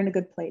we're in a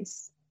good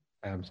place.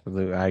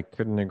 Absolutely. I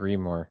couldn't agree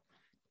more.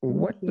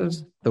 What you.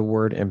 does the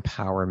word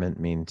empowerment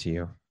mean to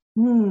you?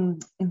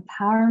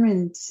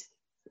 Empowerment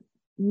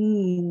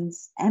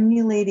means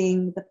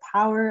emulating the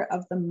power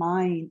of the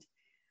mind.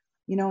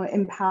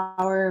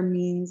 Empower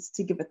means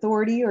to give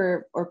authority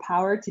or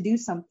power to do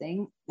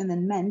something, and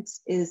then ment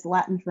is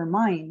Latin for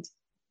mind.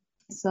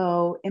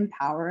 So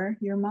empower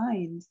your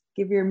mind.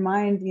 Give your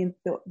mind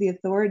the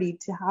authority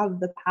to have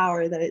the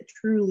power that it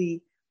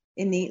truly,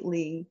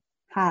 innately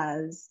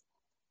has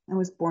and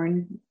was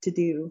born to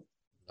do.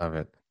 Love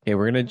it. Okay,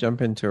 we're going to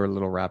jump into our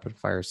little rapid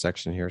fire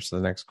section here. So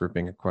the next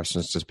grouping of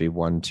questions just be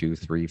 1, 2,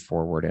 3,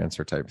 4 word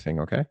answer type thing.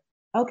 Okay.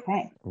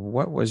 Okay.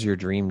 What was your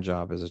dream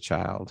job as a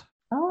child?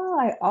 Oh,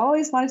 I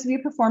always wanted to be a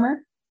performer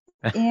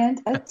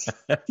and a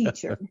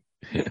teacher.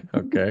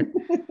 Okay.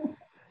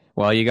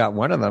 Well, you got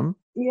one of them.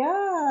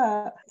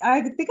 Yeah,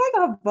 I think I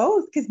got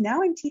both because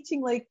now I'm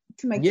teaching like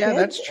to my Yeah, kids.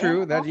 that's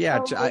true. And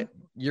also,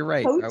 You're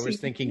right. I was coaching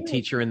thinking too.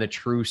 teacher in the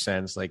true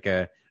sense, like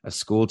a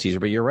school teacher,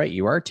 but you're right.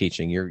 You are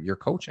teaching. You're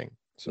coaching.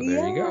 So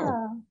there you go.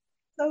 Yeah,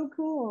 so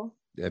cool.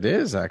 It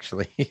is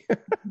actually.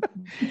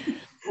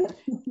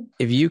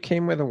 If you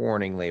came with a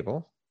warning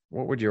label,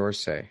 what would yours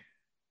say?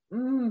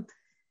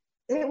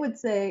 It would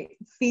say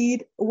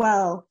feed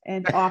well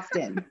and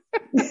often.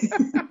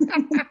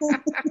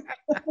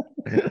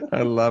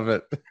 I love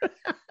it.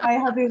 My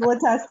hubby will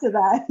attest to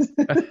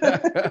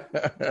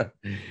that.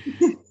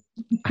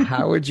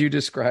 How would you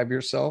describe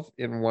yourself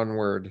in one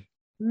word?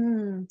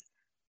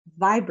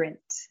 Vibrant.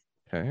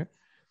 Okay.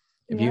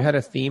 If you had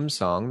a theme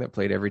song that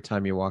played every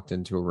time you walked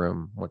into a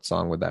room, what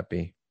song would that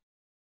be?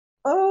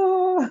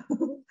 Oh,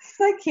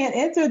 I can't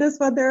answer this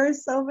one. There are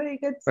so many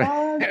good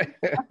songs.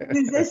 I'm a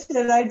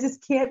musician, I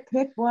just can't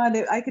pick one.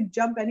 I could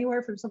jump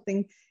anywhere from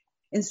something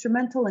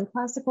instrumental and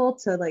classical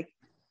to like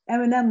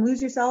Eminem,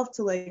 Lose Yourself,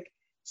 to like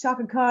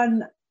Shaka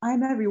Khan,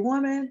 I'm Every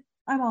Woman.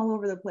 I'm all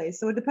over the place.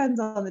 So it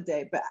depends on the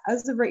day. But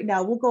as of right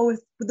now, we'll go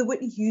with the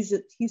Whitney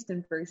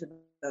Houston version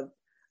of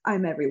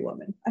I'm Every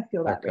Woman. I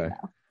feel that right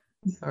now.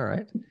 All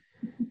right.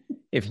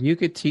 If you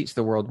could teach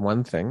the world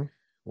one thing,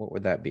 what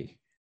would that be?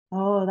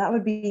 Oh, that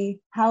would be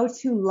how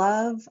to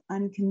love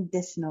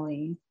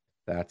unconditionally.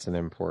 That's an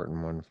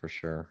important one for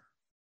sure.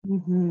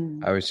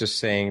 Mm-hmm. I was just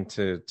saying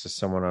to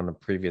someone on a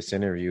previous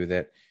interview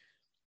that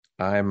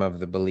I'm of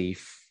the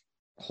belief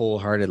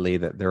wholeheartedly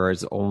that there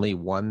is only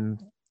one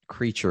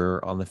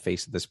creature on the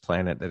face of this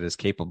planet that is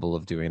capable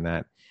of doing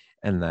that,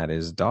 and that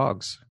is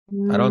dogs.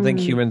 I don't think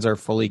humans are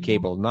fully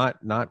capable,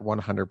 not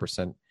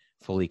 100%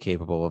 fully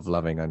capable of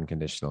loving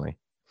unconditionally.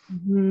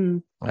 Mm-hmm.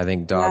 I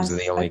think dogs are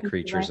the only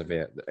creatures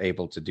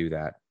able to do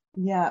that.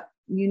 Yeah,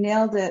 you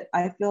nailed it.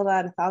 I feel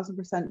that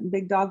 1,000%.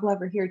 Big dog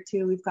lover here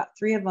too. We've got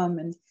 3 of them,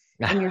 and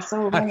you're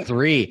so right.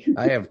 3.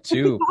 I have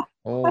 2.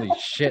 Holy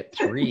shit,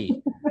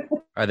 3.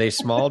 Are they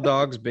small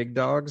dogs, big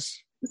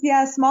dogs?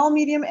 Yeah, small,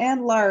 medium,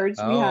 and large.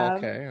 Oh, we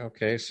have.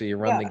 Okay. So you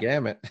run the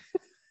gamut.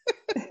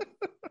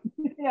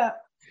 Yeah,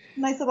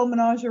 nice little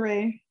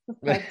menagerie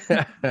of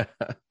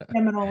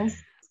criminals.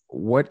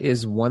 What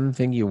is one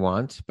thing you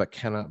want but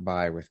cannot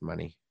buy with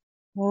money?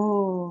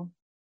 Oh,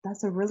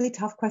 that's a really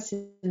tough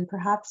question.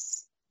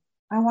 Perhaps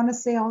I want to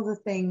say all the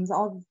things,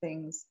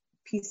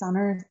 peace on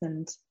earth,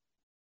 and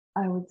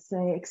I would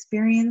say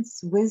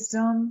experience,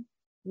 wisdom,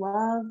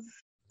 love,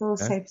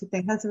 those types of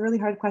things. That's a really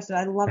hard question.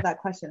 I love that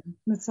question.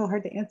 It's so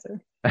hard to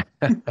answer.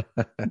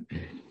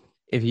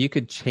 If you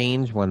could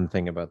change one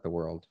thing about the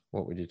world,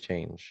 what would you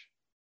change?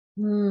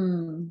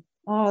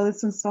 Oh,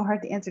 this one's so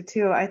hard to answer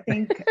too. I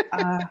think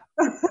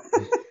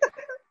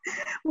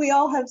we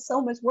all have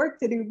so much work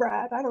to do,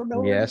 Brad. I don't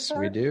know. Yes,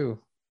 we do.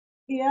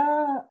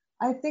 Yeah,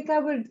 I think I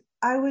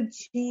would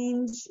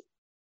change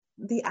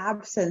the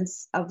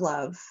absence of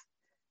love,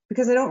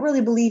 because I don't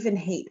really believe in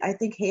hate. I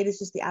think hate is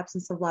just the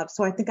absence of love.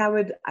 So I think I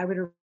would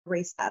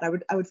erase that. I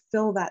would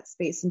fill that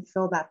space and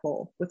fill that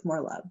hole with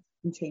more love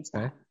and change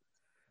that. Okay.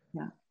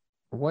 Yeah.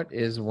 What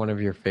is one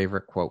of your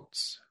favorite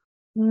quotes?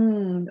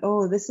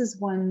 Oh, this is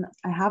one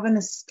I have on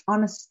a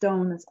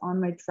stone that's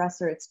on my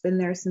dresser. It's been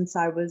there since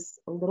I was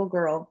a little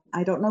girl.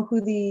 I don't know who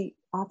the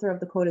author of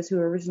the quote is, who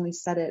originally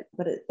said it,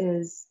 but it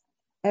is,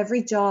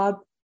 every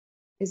job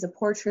is a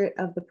portrait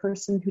of the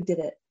person who did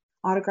it.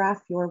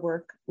 Autograph your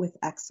work with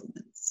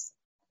excellence.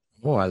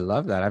 Oh, I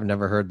love that. I've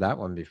never heard that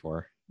one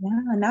before. Yeah,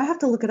 now I have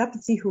to look it up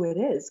and see who it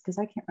is, because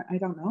I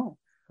don't know.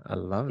 I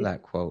love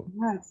that quote.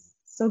 Yeah, it's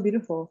so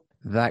beautiful.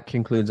 That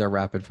concludes our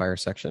rapid fire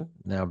section.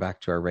 Now back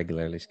to our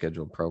regularly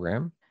scheduled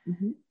program.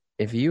 Mm-hmm.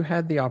 If you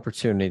had the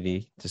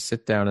opportunity to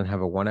sit down and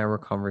have a 1-hour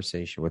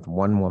conversation with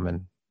one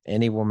woman,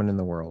 any woman in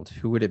the world,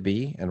 who would it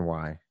be and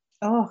why?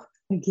 Oh,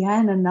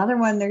 again, another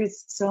one.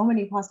 There's so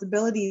many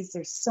possibilities.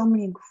 There's so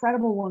many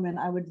incredible women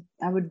I would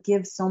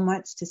give so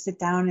much to sit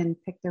down and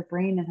pick their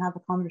brain and have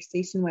a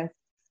conversation with.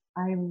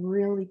 I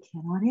really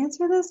cannot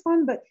answer this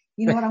one, but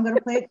you know what? I'm going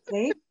to play it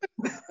safe.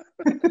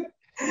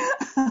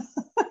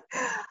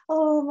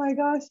 Oh my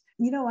gosh.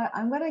 You know what?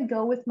 I'm going to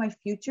go with my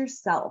future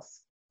self.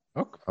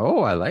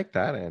 Oh, I like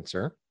that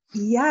answer.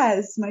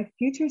 Yes, my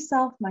future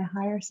self, my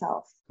higher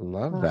self.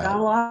 Love that. I got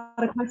a lot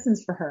of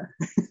questions for her.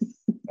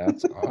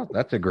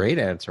 That's a great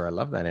answer. I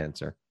love that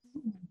answer.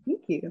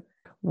 Thank you.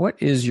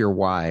 What is your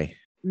why?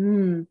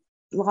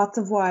 Lots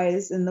of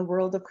whys in the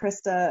world of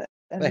Krista,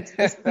 and it's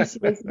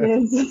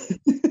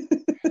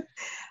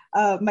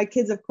my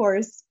kids, of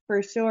course,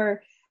 for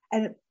sure.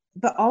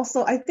 But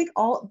also, I think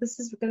this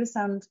is going to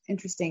sound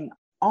interesting.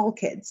 All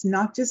kids,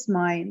 not just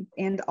mine,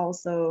 and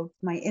also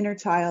my inner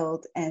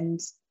child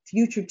and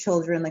future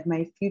children, like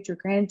my future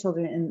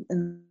grandchildren,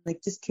 and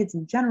like just kids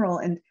in general,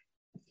 and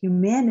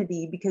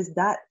humanity, because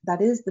that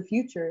is the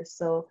future.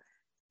 So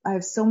I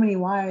have so many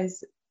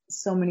whys,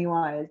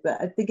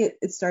 but I think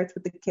it starts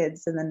with the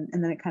kids, and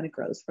then it kind of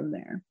grows from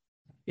there.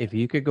 If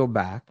you could go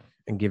back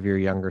and give your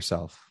younger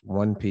self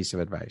one piece of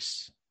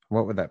advice,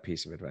 what would that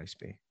piece of advice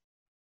be?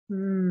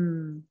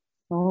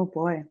 Oh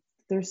boy,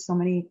 there's so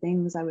many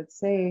things I would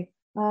say.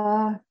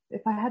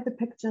 If I had to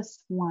pick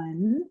just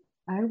one,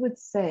 I would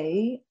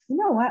say, you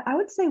know what? I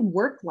would say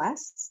work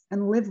less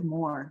and live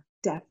more.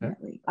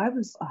 Definitely. I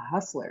was a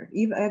hustler.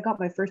 Even I got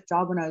my first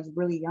job when I was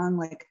really young,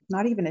 like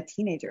not even a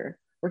teenager,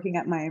 working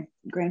at my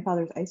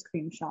grandfather's ice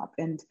cream shop.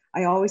 And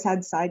I always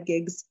had side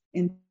gigs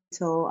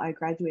until I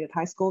graduated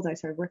high school. Then I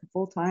started working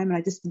full time, and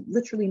I just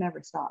literally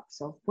never stopped.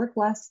 So work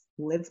less,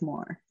 live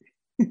more.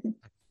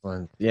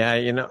 Yeah,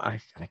 I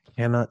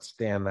cannot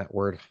stand that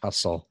word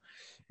hustle.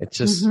 It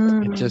just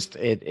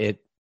it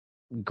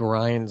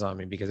grinds on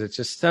me because it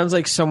just sounds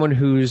like someone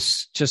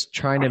who's just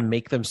trying to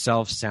make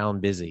themselves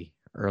sound busy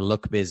or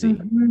look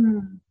busy.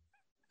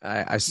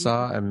 I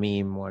saw a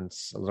meme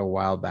once a little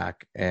while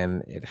back,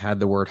 and it had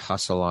the word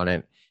hustle on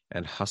it,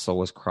 and hustle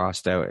was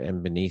crossed out,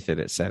 and beneath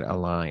it said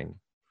align.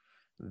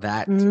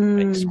 That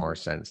makes more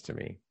sense to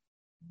me.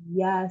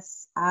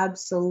 Yes,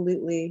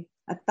 absolutely.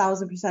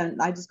 1,000%.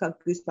 I just got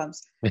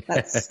goosebumps.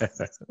 That's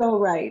so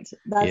right.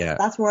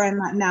 That's where I'm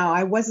at now.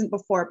 I wasn't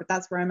before, but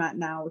that's where I'm at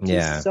now, which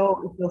is it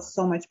feels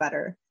so much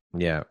better.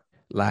 Yeah.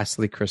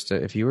 Lastly,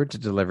 Krista, if you were to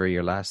deliver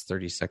your last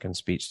 30-second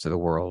speech to the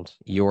world,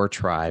 your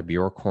tribe,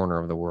 your corner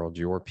of the world,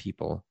 your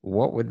people,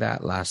 what would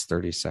that last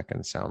 30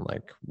 seconds sound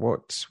like?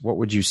 What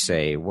would you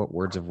say? What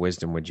words of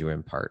wisdom would you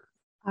impart?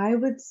 I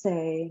would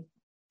say,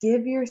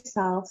 give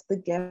yourself the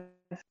gift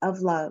of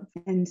love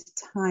and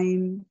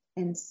time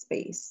and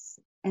space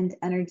and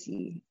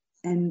energy,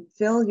 and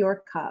fill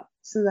your cup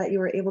so that you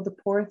are able to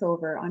pour it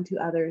over onto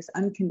others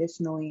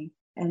unconditionally.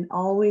 And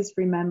always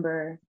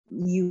remember,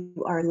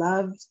 you are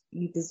loved,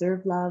 you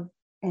deserve love,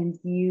 and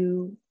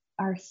you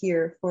are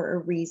here for a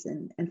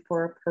reason and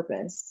for a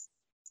purpose.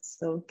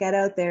 So get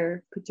out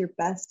there, put your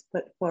best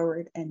foot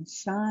forward, and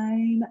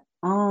shine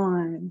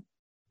on.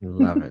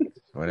 Love it.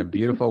 What a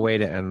beautiful way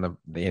to end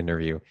the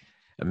interview.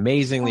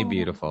 Amazingly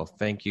beautiful.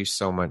 Thank you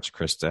so much,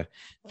 Krista.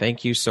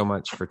 Thank you so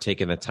much for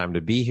taking the time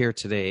to be here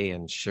today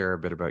and share a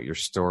bit about your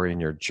story and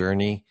your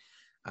journey.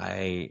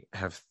 I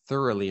have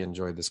thoroughly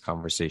enjoyed this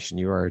conversation.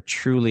 You are a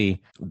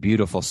truly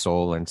beautiful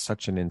soul and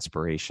such an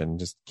inspiration.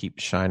 Just keep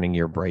shining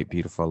your bright,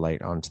 beautiful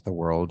light onto the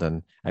world.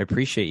 And I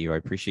appreciate you. I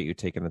appreciate you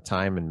taking the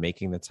time and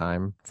making the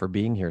time for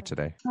being here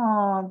today.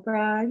 Oh,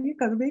 Brad, you're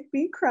going to make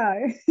me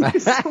cry.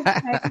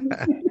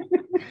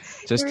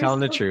 Just telling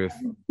the truth.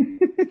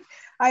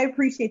 I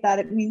appreciate that.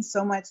 It means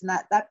so much, and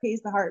that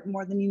pays the heart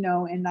more than you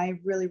know. And I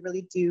really,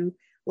 really do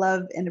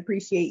love and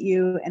appreciate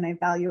you, and I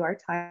value our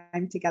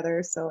time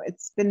together. So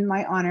it's been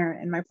my honor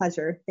and my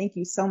pleasure. Thank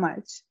you so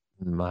much.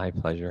 My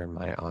pleasure and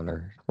my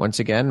honor. Once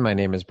again, my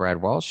name is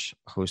Brad Walsh,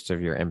 host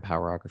of your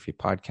Empowerography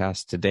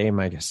podcast. Today,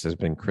 my guest has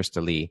been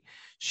Krista Lee.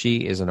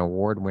 She is an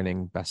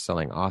award-winning,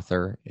 best-selling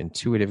author,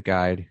 intuitive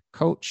guide,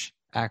 coach,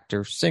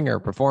 actor, singer,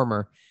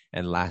 performer,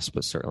 and last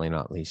but certainly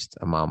not least,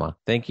 a mama.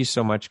 Thank you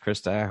so much,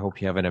 Krista. I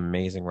hope you have an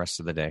amazing rest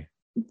of the day.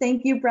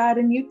 Thank you, Brad,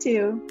 and you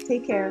too.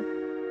 Take care.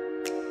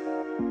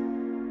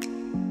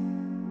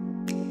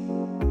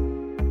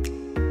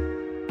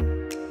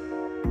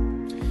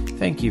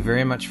 Thank you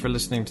very much for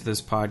listening to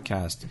this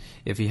podcast.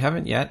 If you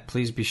haven't yet,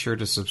 please be sure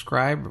to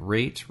subscribe,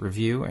 rate,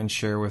 review, and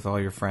share with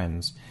all your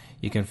friends.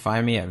 You can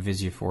find me at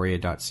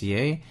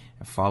viseuphoria.ca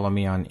and follow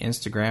me on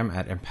Instagram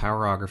at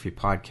Empowerography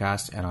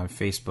Podcast and on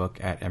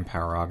Facebook at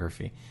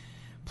Empowerography.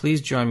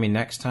 Please join me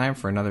next time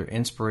for another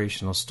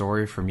inspirational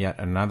story from yet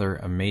another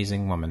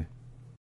amazing woman.